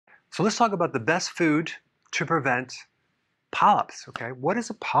So let's talk about the best food to prevent polyps, okay? What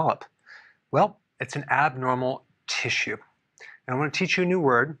is a polyp? Well, it's an abnormal tissue. And I want to teach you a new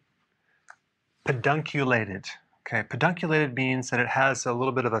word, pedunculated. Okay, pedunculated means that it has a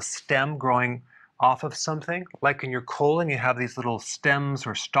little bit of a stem growing off of something. Like in your colon, you have these little stems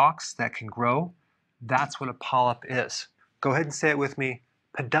or stalks that can grow. That's what a polyp is. Go ahead and say it with me,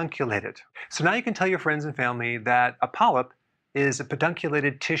 pedunculated. So now you can tell your friends and family that a polyp is a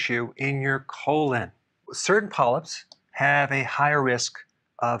pedunculated tissue in your colon. Certain polyps have a higher risk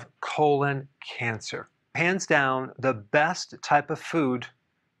of colon cancer. Hands down, the best type of food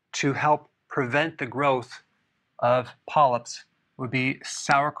to help prevent the growth of polyps would be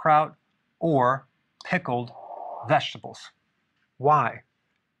sauerkraut or pickled vegetables. Why?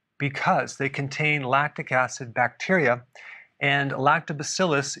 Because they contain lactic acid bacteria, and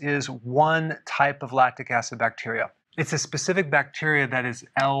lactobacillus is one type of lactic acid bacteria. It's a specific bacteria that is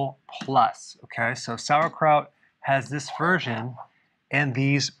L+, okay? So sauerkraut has this version and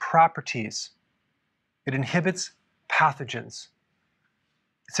these properties. It inhibits pathogens.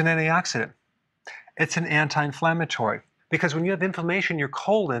 It's an antioxidant. It's an anti-inflammatory. Because when you have inflammation in your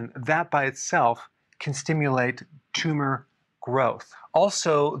colon, that by itself can stimulate tumor growth.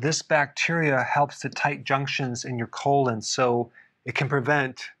 Also, this bacteria helps to tight junctions in your colon, so it can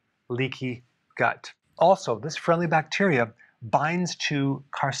prevent leaky gut. Also, this friendly bacteria binds to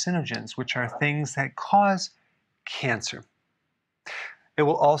carcinogens, which are things that cause cancer. It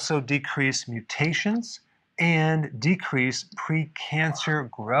will also decrease mutations and decrease precancer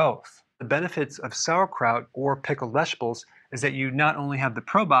growth. The benefits of sauerkraut or pickled vegetables is that you not only have the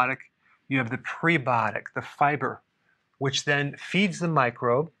probiotic, you have the prebiotic, the fiber, which then feeds the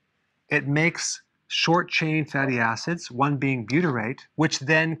microbe. It makes short-chain fatty acids, one being butyrate, which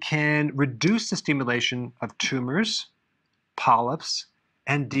then can reduce the stimulation of tumors, polyps,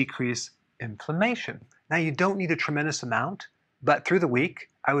 and decrease inflammation. Now, you don't need a tremendous amount, but through the week,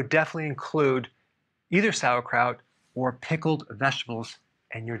 I would definitely include either sauerkraut or pickled vegetables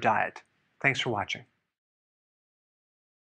in your diet. Thanks for watching.